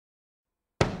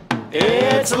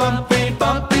It's a lumpy,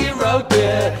 bumpy road,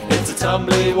 dear. It's a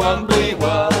tumbly, wumbly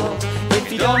world. If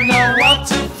you don't know what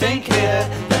to think here,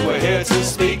 then we're here to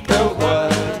speak the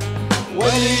word.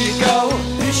 Where do you go?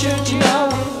 Who should you know?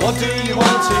 What do you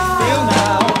want to feel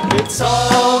now? It's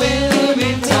all in the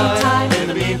meantime. In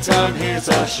the meantime, here's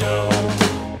our show.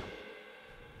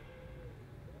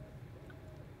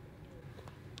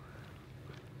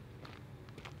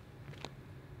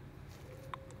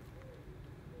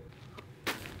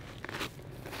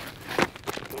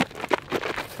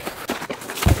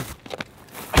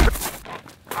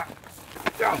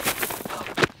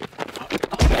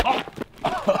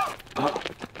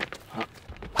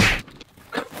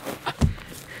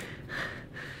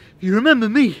 You remember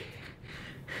me?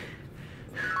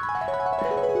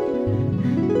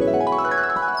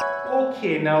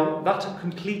 Okay, now that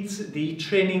completes the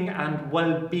training and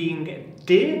well-being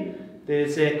day.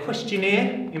 There's a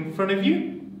questionnaire in front of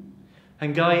you.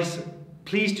 And guys,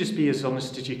 please just be as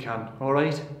honest as you can,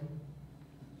 alright?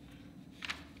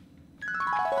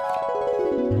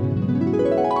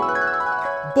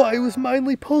 But it was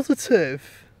mainly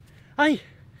positive. Aye,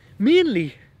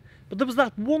 mainly. But there was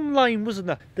that one line, wasn't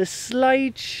there? The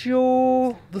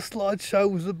slideshow... The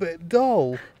slideshow was a bit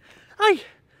dull. Aye,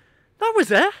 that was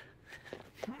it.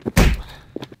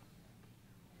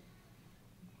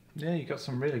 Yeah, you got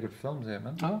some really good films here,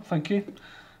 man. Oh, thank you.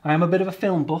 I am a bit of a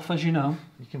film buff, as you know.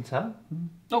 You can tell.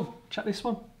 Oh, check this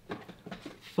one.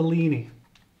 Fellini.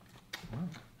 Wow.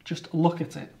 Just look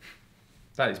at it.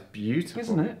 That is beautiful.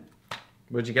 Isn't it?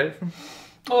 Where'd you get it from?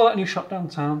 Oh, that new shop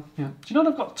downtown. Yeah. Do you know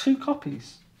they've got 2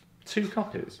 copies? 2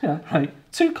 copies? Yeah, right.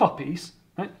 2 copies,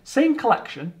 right? Same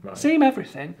collection, right. Same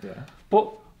everything. Yeah.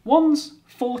 But one's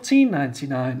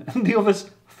 $14.99 and the other's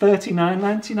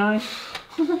 $39.99.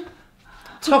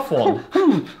 Tough one.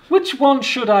 Which one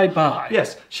should I buy?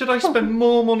 Yes. Should I spend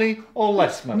more money or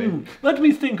less money? Let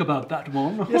me think about that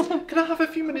one. Yes. Can I have a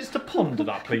few minutes to ponder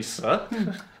that, please, sir?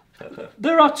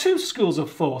 There are 2 schools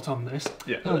of thought on this.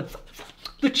 Yeah.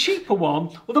 The cheaper one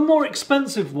or the more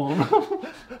expensive one?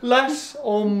 Less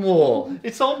or more?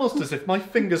 It's almost as if my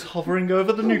finger's hovering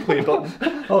over the nuclear button.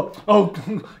 Oh,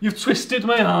 you've twisted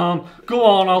my arm. Go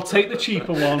on, I'll take the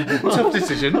cheaper one. Tough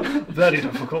decision. Very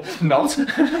difficult. Not.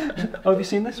 Oh, have you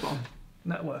seen this one?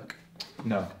 Network.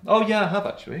 No. Oh, yeah, I have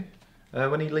actually.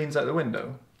 When he leans out the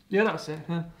window. Yeah, that's it.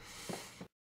 Yeah.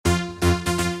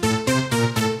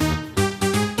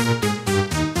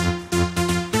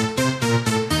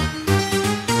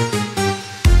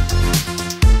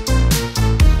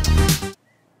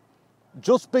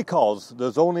 Just because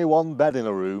there's only one bed in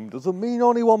a room doesn't mean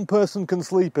only one person can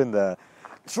sleep in there.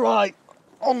 Try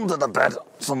under the bed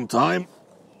sometime,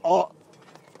 or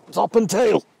top and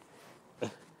tail.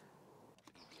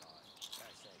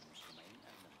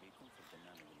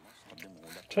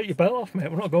 Take your belt off,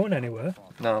 mate. We're not going anywhere.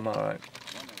 No, I'm alright.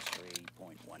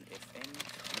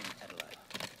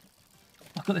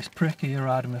 Look at this prick here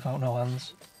riding without no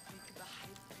hands.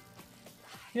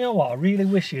 You know what? I really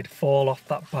wish he'd fall off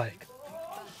that bike.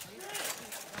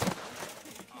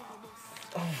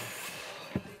 Oh.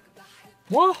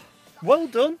 What? Well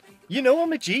done. You know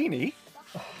I'm a genie.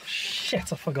 Oh,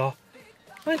 shit, I forgot.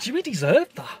 Man, Jimmy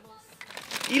deserved that.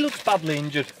 He looks badly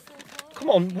injured. Come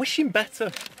on, wish him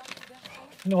better.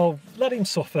 No, let him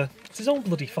suffer. It's his own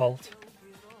bloody fault.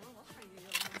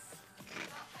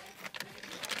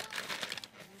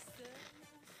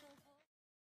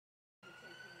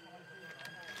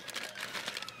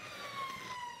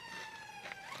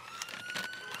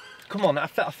 Come on, I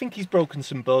think he's broken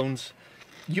some bones.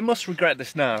 You must regret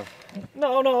this now.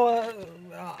 No,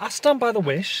 I stand by the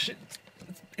wish.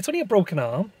 It's only a broken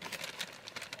arm.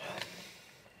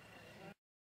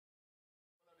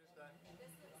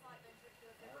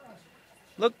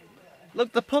 Look,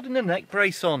 they're putting a neck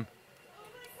brace on.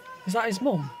 Is that his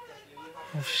mum?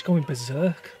 Oh, she's going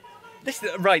berserk.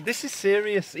 This is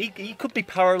serious. He could be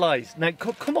paralysed. Now,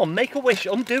 come on, make a wish,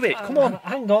 undo it, come on.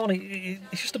 Hang on,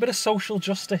 it's just a bit of social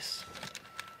justice.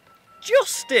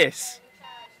 Justice?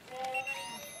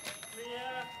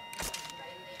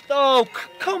 Oh,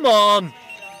 come on.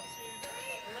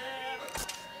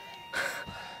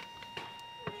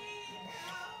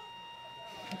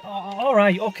 All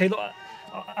right, okay, look,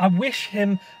 I wish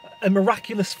him a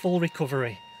miraculous full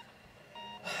recovery.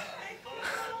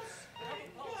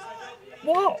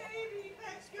 What?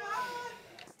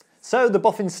 So the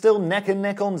Boffins still neck and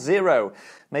neck on 0.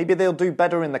 Maybe they'll do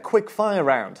better in the quick fire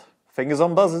round. Fingers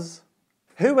on buzzers.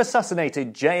 Who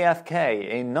assassinated JFK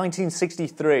in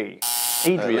 1963?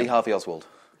 Adrian. Lee Harvey Oswald.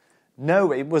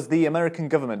 No, it was the American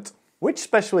government. Which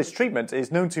specialist treatment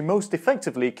is known to most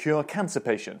effectively cure cancer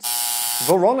patients?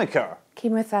 Veronica.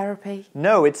 Chemotherapy.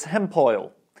 No, it's hemp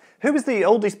oil. Who was the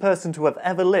oldest person to have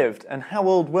ever lived, and how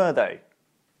old were they?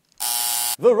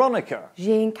 Veronica.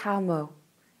 Jean Calment,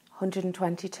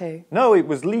 122. No, it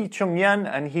was Lee Chung-yan,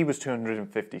 and he was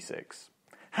 256.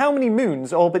 How many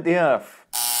moons orbit the Earth?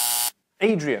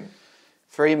 Adrian.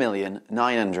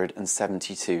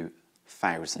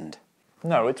 3,972,000.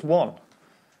 No, it's 1.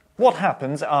 What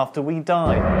happens after we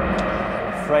die?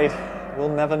 I'm afraid we'll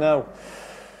never know.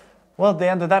 Well, at the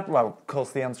end of that, well, of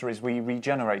course the answer is we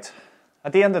regenerate.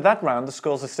 At the end of that round, the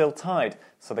scores are still tied,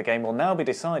 so the game will now be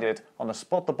decided on a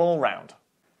spot the ball round.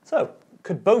 So,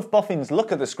 could both boffins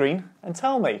look at the screen and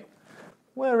tell me,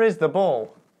 where is the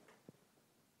ball?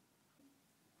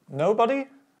 Nobody?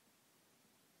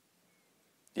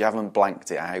 You haven't blanked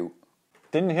it out.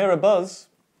 Didn't hear a buzz.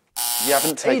 You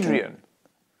haven't taken... Adrian.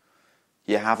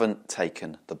 You haven't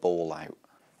taken the ball out.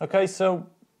 Okay, so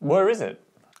where is it?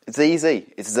 It's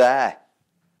easy. It's there.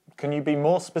 Can you be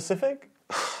more specific?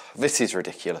 This is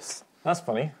ridiculous. That's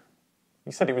funny.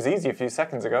 You said it was easy a few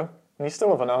seconds ago, and you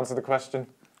still haven't answered the question.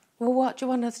 Well, what do you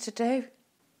want us to do?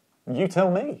 You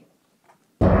tell me.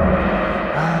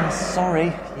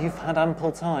 Sorry, you've had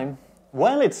ample time.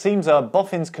 Well, it seems our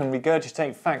boffins can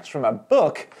regurgitate facts from a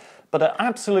book, but are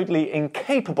absolutely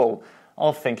incapable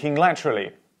of thinking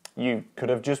laterally. You could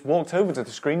have just walked over to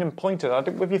the screen and pointed at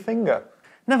it with your finger.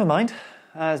 Never mind.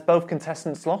 As both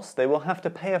contestants lost, they will have to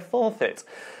pay a forfeit.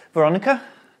 Veronica,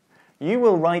 you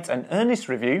will write an earnest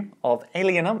review of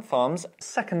Alien Ant Farm's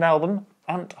second album,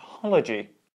 Anthology.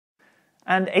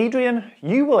 And Adrian,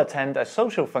 you will attend a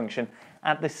social function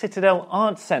at the Citadel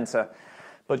Arts Centre,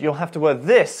 but you'll have to wear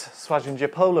this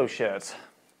Swazinger polo shirt.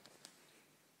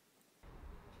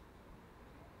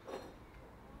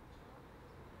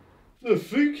 The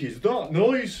fuck is that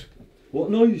noise?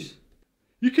 What noise?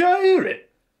 You can't hear it?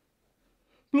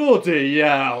 Bloody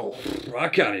hell. I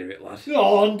can't hear it, lad.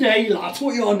 Oh, nay, lad,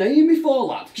 what you on naming me for,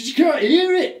 lad? Because you can't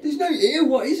hear it. There's no ear,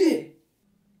 what is it?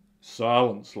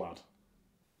 Silence, lad.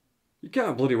 You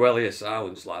can't bloody well hear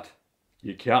silence, lad.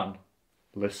 You can.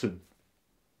 Listen.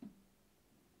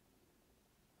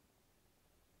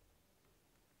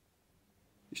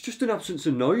 It's just an absence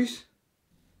of noise.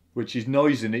 Which is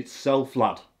noise in itself,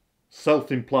 lad.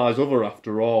 Self implies other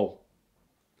after all.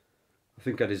 I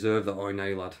think I deserve that, oi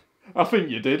nay, lad. I think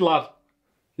you did, lad.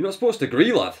 You're not supposed to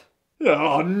agree, lad.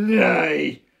 Oh,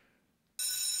 nay.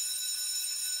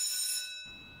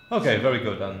 Okay, very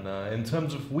good. And in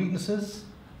terms of weaknesses?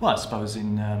 Well, I suppose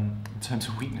in terms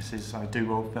of weaknesses, I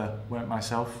do overwork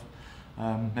myself.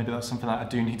 Maybe that's something that I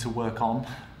do need to work on,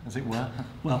 as it were.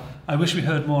 Well, I wish we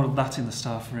heard more of that in the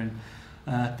staff room.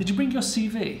 Did you bring your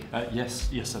CV?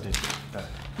 Yes, I did.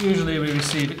 Usually we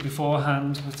receive it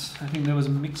beforehand, but I think there was a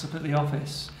mix-up at the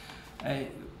office.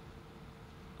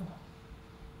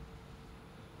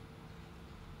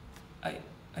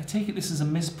 I take it this is a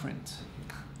misprint.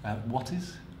 What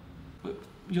is?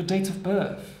 Your date of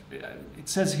birth. It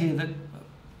says here that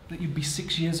you'd be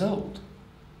 6 years old.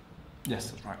 Yes,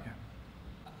 that's right,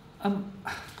 yeah.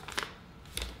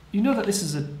 You know that this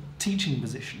is a teaching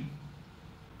position?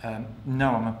 No,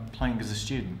 I'm applying as a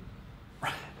student.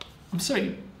 I'm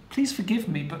sorry, please forgive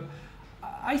me, but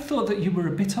I thought that you were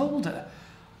a bit older.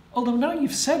 Although now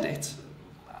you've said it,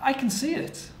 I can see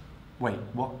it. Wait,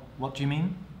 what do you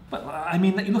mean? Well, I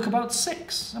mean that you look about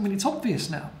 6. I mean, it's obvious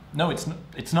now. No, it's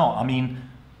not. I mean,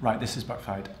 right, this is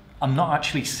backfired. I'm not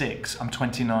actually 6, I'm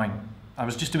 29. I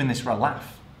was just doing this for a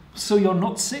laugh. So you're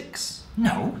not 6?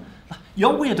 No,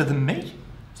 you're weirder than me.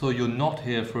 So you're not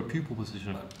here for a pupil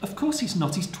position? Of course he's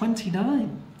not, he's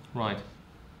 29. Right.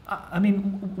 I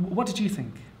mean, what did you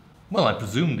think? Well, I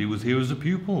presumed he was here as a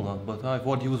pupil, but I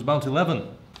thought he was about 11.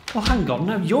 Well, hang on,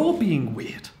 now you're being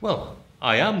weird. Well,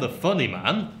 I am the funny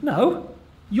man. No,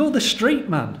 you're the straight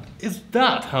man. Is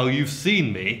that how you've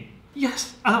seen me?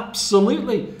 Yes,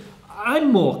 absolutely.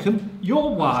 I'm Morecambe, you're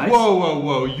Wise.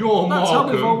 Whoa, you're Morecambe. That's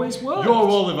how we've always worked. You're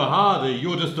Oliver Hardy,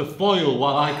 you're just a foil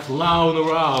while I clown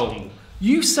around.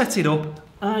 You set it up,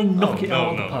 I knock it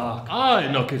out of the park. I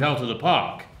knock it out of the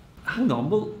park. Hang on,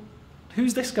 well,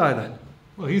 who's this guy then?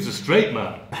 Well, he's a straight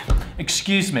man.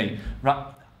 Excuse me, right?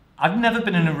 I've never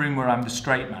been in a room where I'm the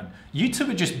straight man. You two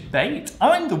are just bait.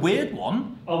 I'm the weird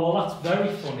one. Oh, well, that's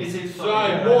very funny. Is it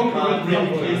funny? Morecambe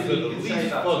really is the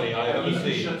least funny I ever seen.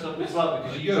 You shut up as well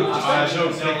because you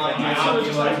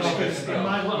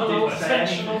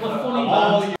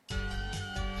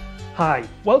Hi,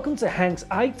 welcome to Hank's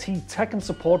IT Tech and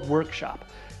Support Workshop,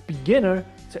 beginner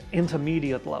to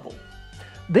intermediate level.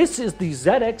 This is the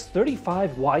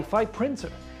ZX35 Wi-Fi printer,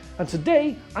 and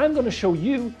today I'm going to show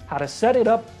you how to set it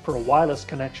up for a wireless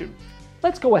connection.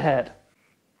 Let's go ahead.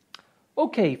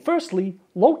 Okay, firstly,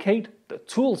 locate the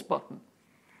Tools button.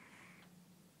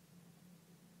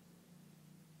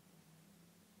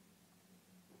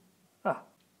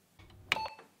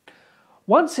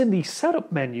 Once in the Setup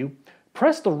menu,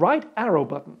 press the right arrow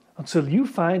button until you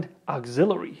find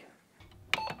Auxiliary.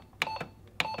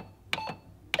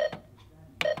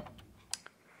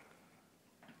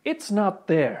 It's not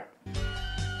there.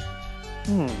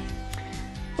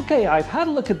 Okay, I've had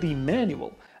a look at the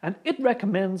manual and it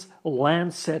recommends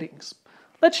LAN settings.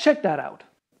 Let's check that out.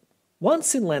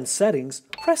 Once in LAN settings,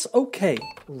 press OK,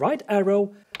 right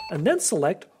arrow, and then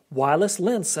select Wireless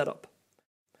LAN Setup.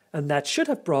 And that should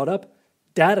have brought up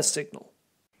Data Signal.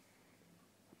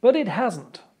 But it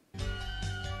hasn't.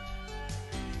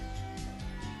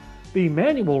 The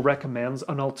manual recommends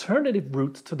an alternative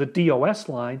route to the DOS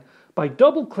line by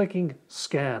double-clicking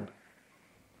Scan.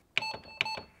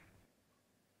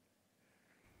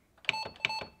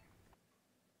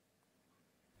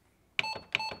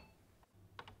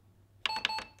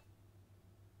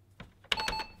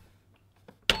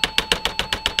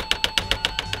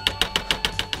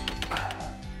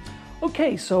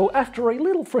 Okay, so after a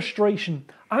little frustration,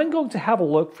 I'm going to have a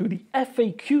look through the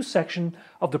FAQ section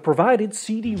of the provided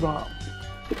CD-ROM.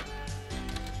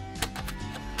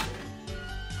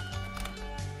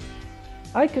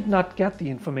 I could not get the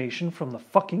information from the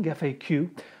fucking FAQ,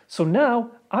 so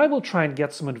now I will try and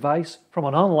get some advice from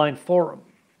an online forum.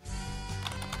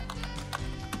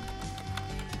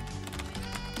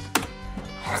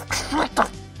 What the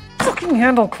fucking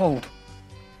handle code?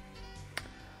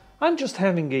 I'm just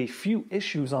having a few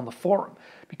issues on the forum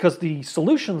because the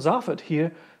solutions offered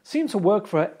here seem to work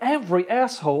for every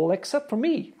asshole except for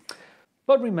me.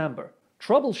 But remember,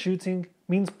 troubleshooting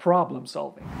means problem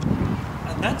solving.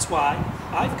 And that's why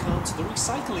I've come to the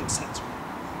recycling center.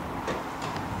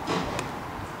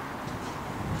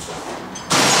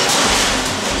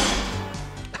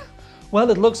 Well,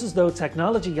 it looks as though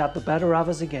technology got the better of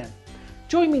us again.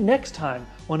 Join me next time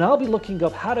when I'll be looking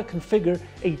up how to configure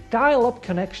a dial-up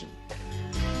connection.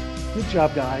 Good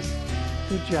job, guys.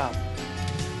 Good job.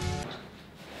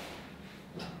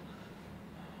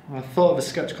 I thought of a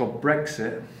sketch called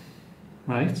Brexit.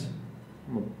 Right.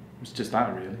 Well, it's just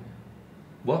that, really.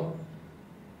 What?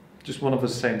 Just one of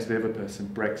us saying to the other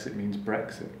person, Brexit means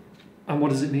Brexit. And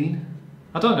what does it mean?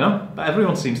 I don't know, but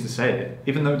everyone seems to say it,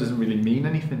 even though it doesn't really mean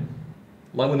anything.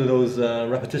 Like one of those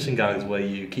repetition guides where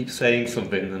you keep saying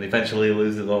something and eventually it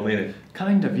loses all meaning.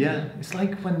 Kind of, yeah. It's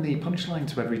like when the punchline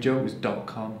to every joke was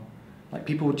 .com. Like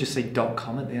people would just say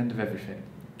 .com at the end of everything.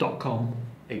 .com.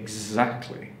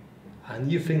 Exactly.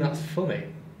 And you think that's funny?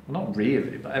 Well, not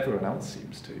really, but everyone else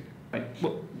seems to. Like,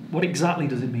 what exactly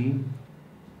does it mean?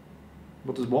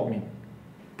 What does what mean?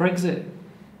 Brexit.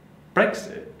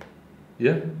 Brexit?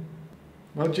 Yeah.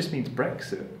 Well, it just means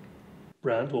Brexit.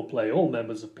 Brand will play all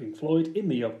members of Pink Floyd in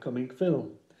the upcoming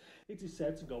film. It is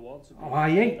said to go on to... Oh,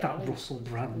 I hate that Russell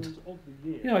Brand.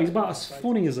 You know, he's about as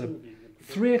funny as a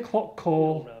 3 o'clock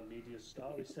call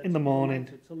in the morning,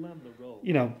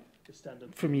 you know,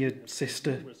 from your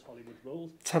sister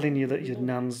telling you that your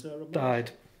nan's died.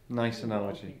 Nice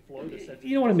analogy.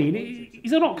 You know what I mean?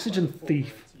 He's an oxygen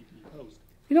thief.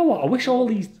 You know what? I wish all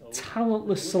these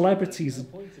talentless celebrities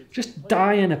would just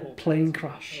die in a plane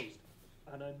crash.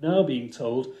 And I'm now being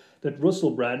told that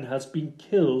Russell Brand has been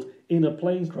killed in a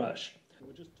plane crash.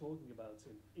 We're just talking about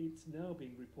him. It's now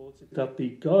being reported that the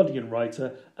Guardian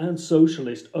writer and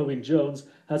socialist Owen Jones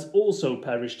has also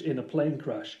perished in a plane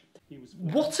crash.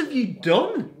 What have you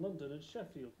done? In London and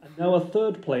Sheffield. And now a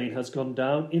third plane has gone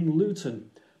down in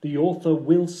Luton. The author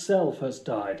Will Self has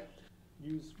died.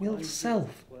 Will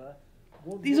Self?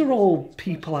 These are all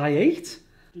people I hate.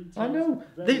 I know.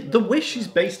 The Wish is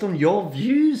based on your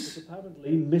views.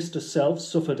 Apparently, Mr. Self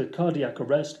suffered a cardiac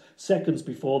arrest seconds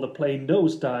before the plane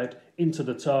nosedived into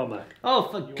the tarmac. Oh,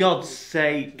 for God's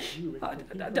sake. I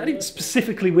didn't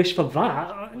specifically wish for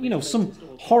that. You know, some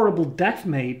horrible death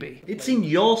maybe. It's in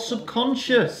your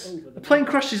subconscious. A plane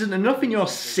crash isn't enough in your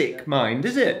sick mind,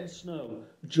 is it?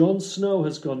 Jon Snow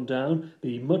has gone down,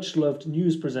 the much-loved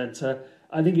news presenter.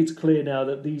 I think it's clear now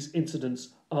that these incidents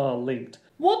are linked.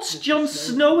 What's Jon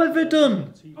Snow ever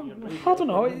done? I don't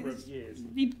know.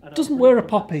 He doesn't wear a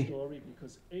poppy.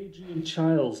 Because Adrian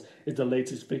Chiles is the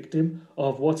latest victim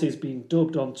of what is being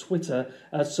dubbed on Twitter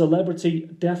as Celebrity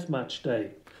Deathmatch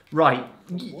Day. Right,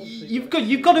 you've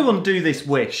got to undo this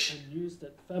wish. News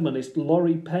that feminist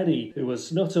Laurie Penny, who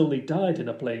has not only died in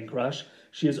a plane crash,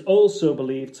 she is also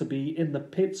believed to be in the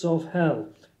pits of hell.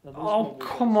 Oh,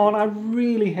 come on, I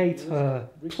really hate her.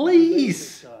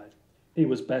 Please! He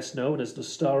was best known as the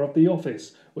star of The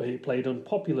Office, where he played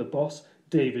unpopular boss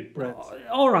David Brett.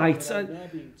 All right.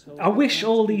 I wish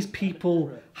all these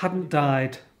people hadn't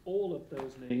died. All of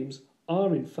those names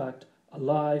are in fact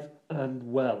alive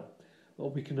and well.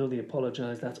 Well, we can only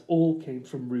apologise that all came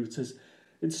from Reuters.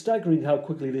 It's staggering how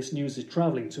quickly this news is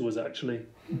travelling to us, actually.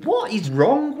 What is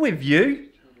wrong with you?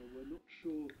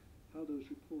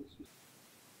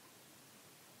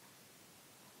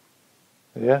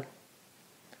 Yeah?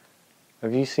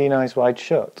 Have you seen Eyes Wide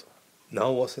Shut?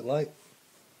 No, what's it like?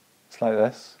 It's like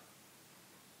this.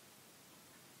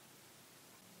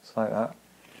 It's like that.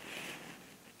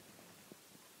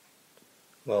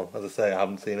 Well, as I say, I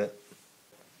haven't seen it.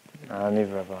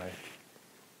 Neither have I.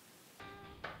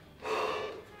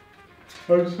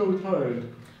 I'm so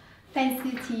tired.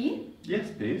 Fancy tea?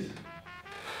 Yes, please.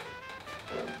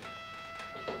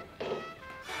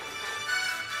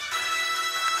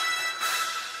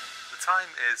 The time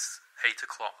is 8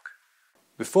 o'clock.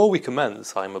 Before we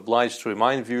commence, I am obliged to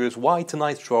remind viewers why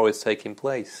tonight's draw is taking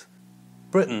place.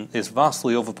 Britain is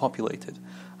vastly overpopulated,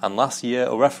 and last year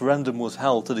a referendum was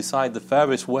held to decide the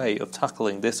fairest way of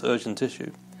tackling this urgent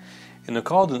issue. In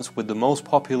accordance with the most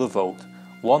popular vote,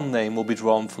 one name will be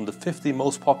drawn from the 50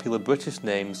 most popular British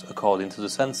names according to the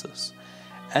census.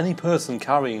 Any person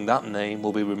carrying that name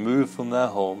will be removed from their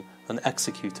home and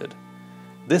executed.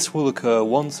 This will occur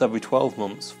once every 12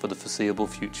 months for the foreseeable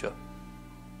future.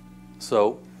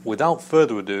 So, without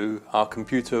further ado, our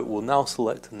computer will now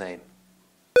select a name.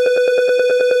 An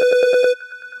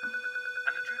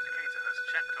adjudicator has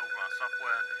checked over our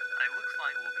software, and it looks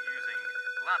like we'll be using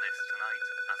Gladys tonight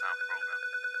as our programme.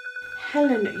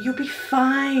 Helen, you'll be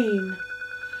fine.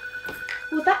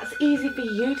 Well, that's easy for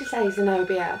you to say,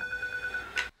 Zenobia.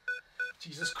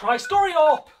 Jesus Christ, hurry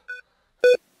up!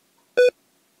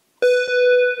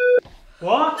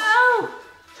 What? No!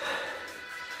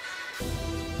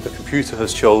 The computer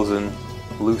has chosen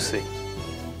Lucy.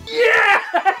 Yes!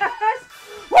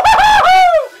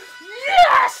 Woohoo!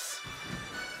 Yes!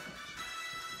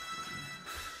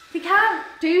 We can't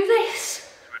do this.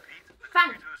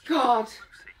 Thank God.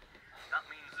 That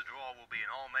means the draw will be an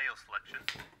all-male selection.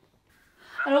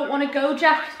 I don't want to go,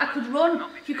 Jack. I could run.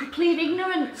 You could plead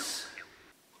ignorance.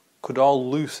 Could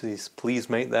all Lucys please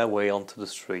make their way onto the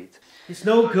street? It's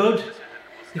no good.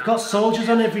 You've got soldiers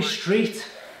on every street.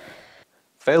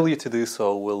 Failure to do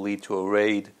so will lead to a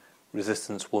raid.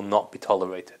 Resistance will not be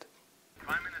tolerated.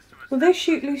 Will they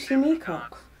shoot Lucy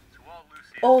Meacock?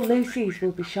 All Lucys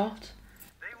will be shot.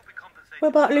 What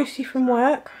about Lucy from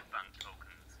work?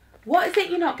 What is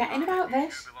it you're not getting about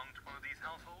this?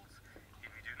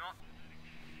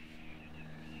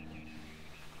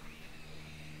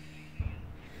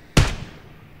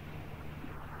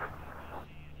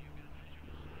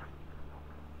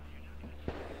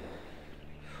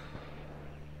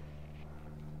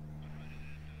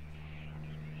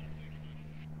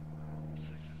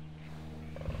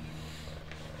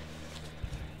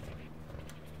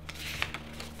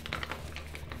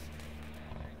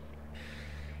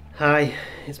 Hi,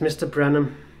 it's Mr.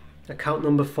 Brenham, account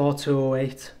number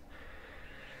 4208.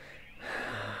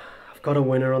 I've got a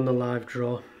winner on the live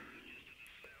draw.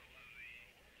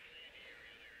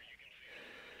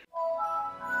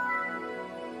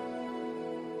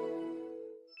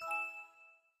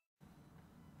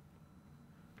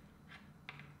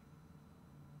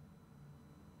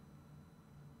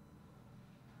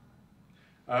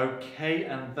 Okay,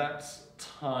 and that's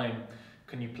time.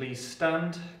 Can you please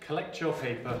stand, collect your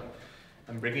paper,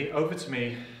 and bring it over to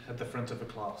me at the front of the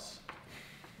class?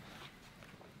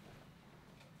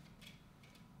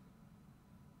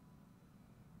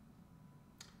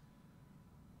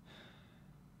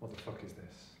 What the fuck is this?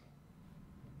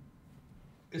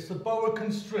 It's the boa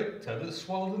constrictor that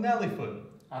swallowed an elephant.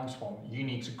 Antoine, you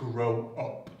need to grow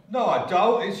up. No, I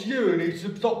don't. It's you who needs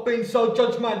to stop being so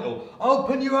judgmental.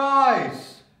 Open your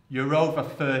eyes. You're over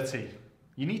 30.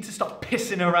 You need to stop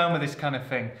pissing around with this kind of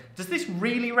thing. Does this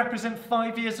really represent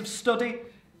 5 years of study?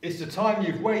 It's the time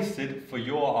you've wasted for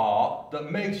your art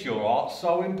that makes your art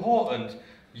so important.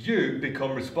 You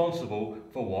become responsible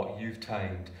for what you've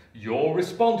tamed. You're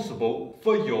responsible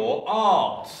for your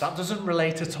art. That doesn't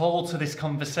relate at all to this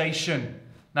conversation.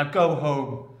 Now go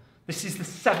home. This is the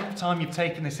 7th time you've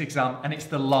taken this exam, and it's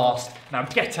the last. Now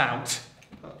get out.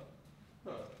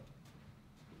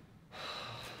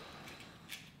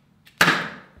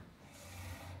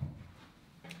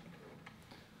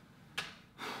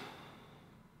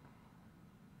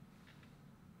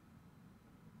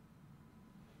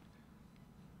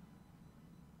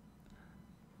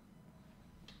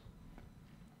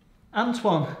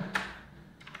 Antoine.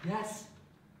 Yes?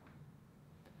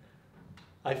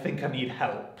 I think I need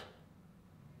help.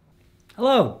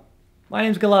 Hello, my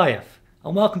name's Goliath.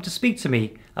 and welcome to Speak to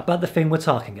Me about the thing we're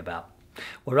talking about,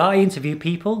 where I interview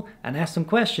people and ask them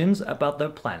questions about their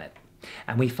planet,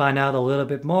 and we find out a little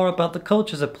bit more about the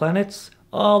cultures of planets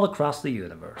all across the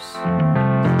universe.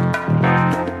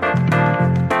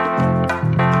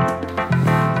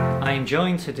 I am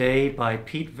joined today by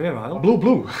Pete Virile.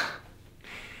 Blue.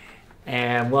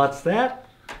 And what's that?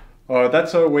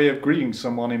 That's our way of greeting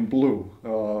someone in blue.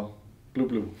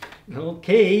 Blue.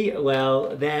 Okay,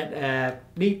 well, that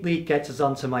neatly gets us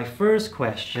on to my first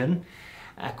question.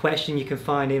 A question you can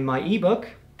find in my ebook.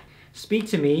 Speak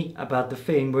to me about the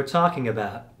thing we're talking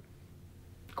about.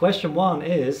 Question 1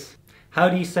 is, how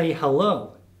do you say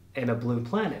hello in a blue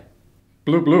planet?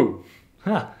 Blue.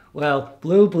 Huh, well,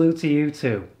 blue to you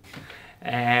too.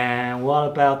 And what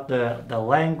about the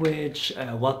language?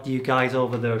 What do you guys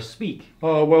over there speak?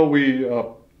 Well, we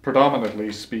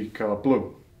predominantly speak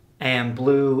blue. And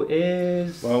blue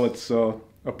is? Well, it's a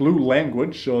blue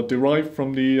language derived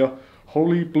from the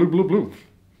holy blue.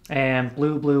 And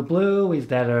blue, is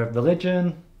that a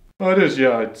religion? It is,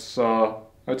 yeah. It's,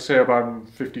 I'd say about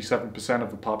 57%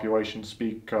 of the population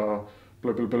speak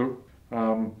blue. There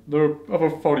are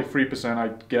over 43%, I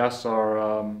guess,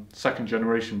 are second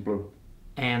generation blue.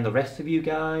 And the rest of you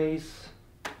guys?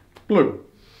 Blue.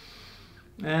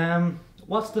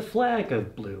 What's the flag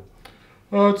of blue?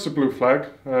 It's a blue flag.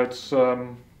 It's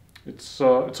all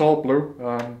blue.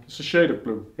 It's a shade of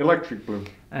blue, electric blue.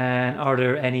 And are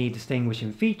there any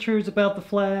distinguishing features about the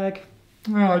flag?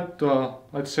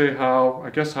 I'd say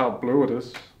how blue it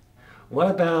is.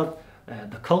 What about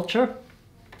the culture?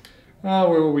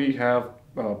 Well, we have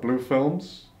blue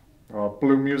films,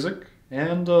 blue music,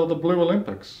 and the Blue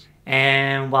Olympics.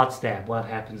 And what's that? What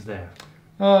happens there?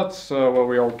 It's where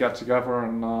we all get together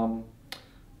and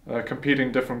compete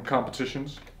in different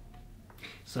competitions.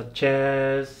 Such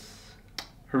as?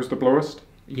 Who's the bluest?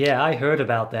 Yeah, I heard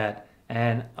about that.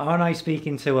 And aren't I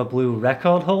speaking to a blue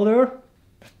record holder?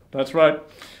 That's right.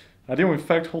 I do in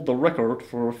fact hold the record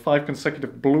for 5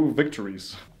 consecutive blue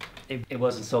victories. It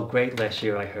wasn't so great last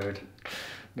year, I heard.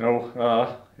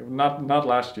 No, not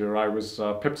last year. I was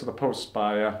pipped to the post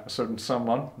by a certain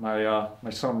someone, my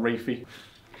son Ralphie.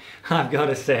 I've got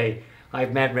to say,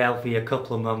 I've met Ralphie a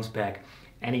couple of months back,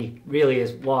 and he really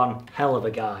is one hell of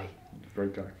a guy.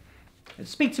 Great guy.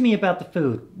 Speak to me about the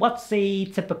food. What's a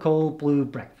typical blue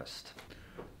breakfast?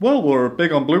 Well, we're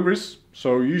big on blueberries,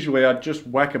 so usually I'd just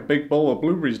whack a big bowl of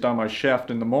blueberries down my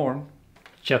shaft in the morning.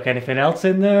 Chuck anything else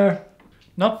in there?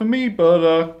 Not for me, but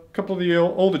a couple of the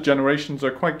older generations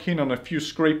are quite keen on a few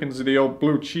scrapings of the old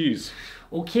blue cheese.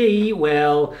 Okay,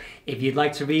 well, if you'd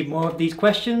like to read more of these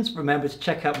questions, remember to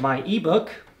check out my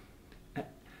ebook.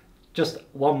 Just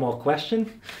one more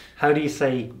question. How do you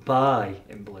say bye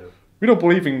in blue? We don't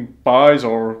believe in byes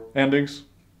or endings.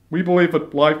 We believe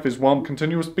that life is one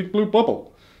continuous big blue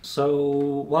bubble. So,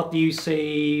 what do you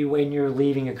say when you're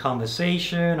leaving a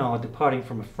conversation or departing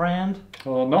from a friend?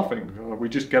 Nothing. We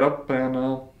just get up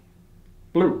and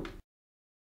blue.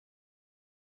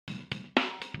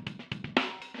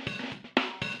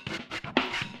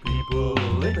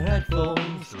 People in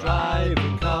headphones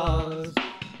driving cars.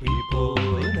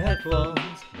 People in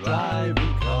headphones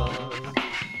driving cars.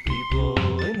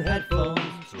 People in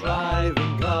headphones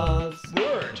driving cars.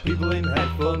 Word. People in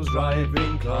headphones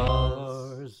driving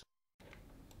cars.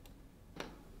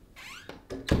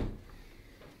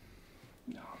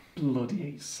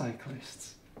 Bloody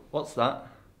cyclists. What's that?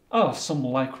 Oh, some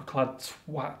lycra-clad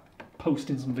twat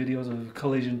posting some videos of a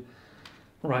collision.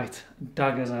 Right,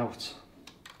 daggers out.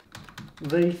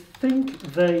 They think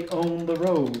they own the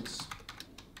roads,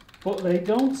 but they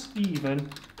don't even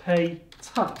pay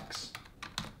tax.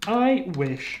 I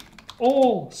wish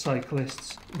all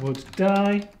cyclists would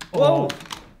die. Whoa!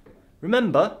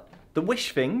 Remember the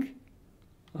wish thing?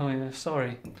 Oh yeah,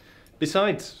 sorry.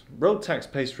 Besides, road tax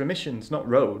pays for emissions, not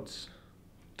roads.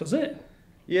 Does it?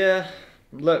 Yeah.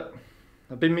 Look,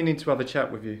 I've been meaning to have a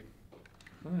chat with you.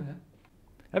 Oh yeah.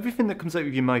 Everything that comes out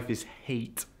of your mouth is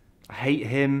hate. I hate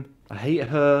him. I hate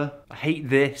her. I hate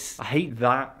this. I hate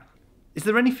that. Is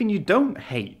there anything you don't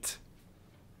hate?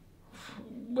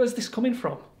 Where's this coming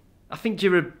from? I think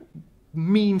you're a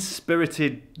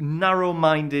mean-spirited,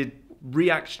 narrow-minded,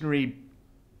 reactionary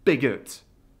bigot.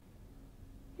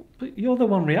 But you're the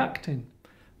one reacting.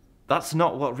 That's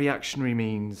not what reactionary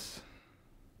means.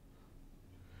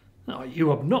 Oh,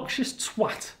 you obnoxious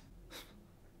twat.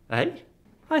 Eh?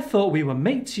 I thought we were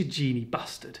mates, you genie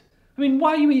bastard. I mean,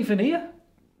 why are you even here?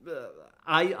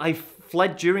 I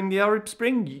fled during the Arab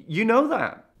Spring. You know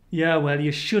that. Yeah, well,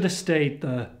 you should have stayed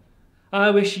there. I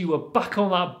wish you were back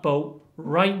on that boat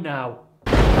right now.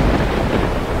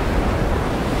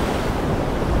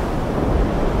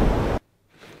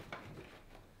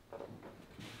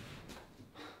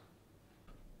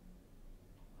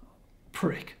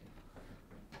 prick.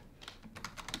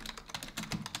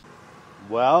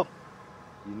 Well,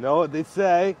 you know what they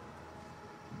say.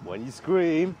 When you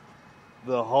scream,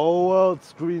 the whole world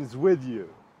screams with you.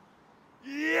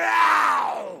 Yeah!